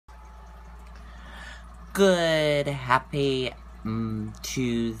Good, happy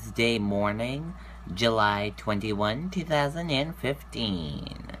Tuesday morning, July 21,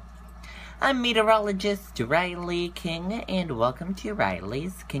 2015. I'm meteorologist Riley King, and welcome to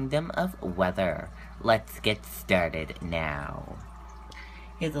Riley's Kingdom of Weather. Let's get started now.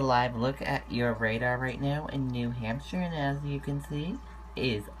 Here's a live look at your radar right now in New Hampshire, and as you can see, it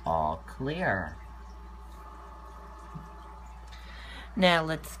is all clear. Now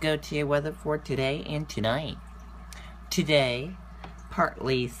let's go to your weather for today and tonight. Today,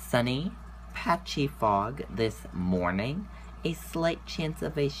 partly sunny, patchy fog this morning, a slight chance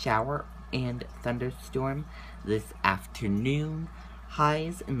of a shower and thunderstorm this afternoon,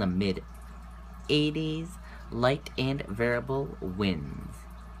 highs in the mid-80s, light and variable winds.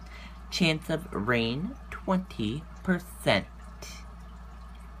 Chance of rain, 20%.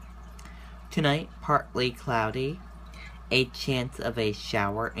 Tonight, partly cloudy, a chance of a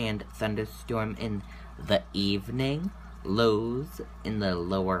shower and thunderstorm in the evening, lows in the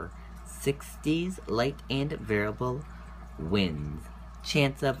lower 60s, light and variable winds.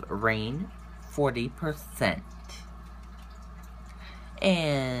 Chance of rain, 40%.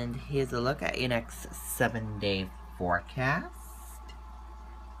 And here's a look at your next 7-day forecast.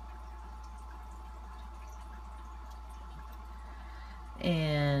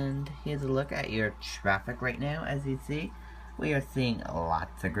 And here's a look at your traffic right now. As you see, we are seeing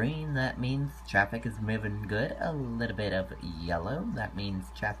lots of green. That means traffic is moving good. A little bit of yellow. That means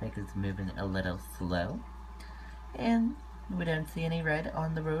traffic is moving a little slow. And we don't see any red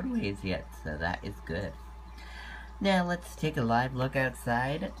on the roadways yet, so that is good. Now let's take a live look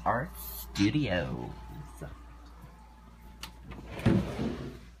outside our studios.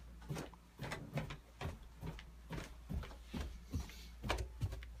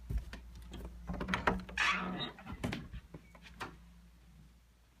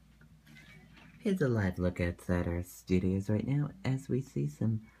 Here's a live look outside our studios right now as we see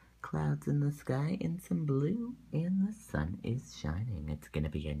some clouds in the sky and some blue, and the sun is shining. It's going to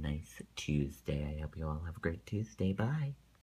be a nice Tuesday. I hope you all have a great Tuesday. Bye.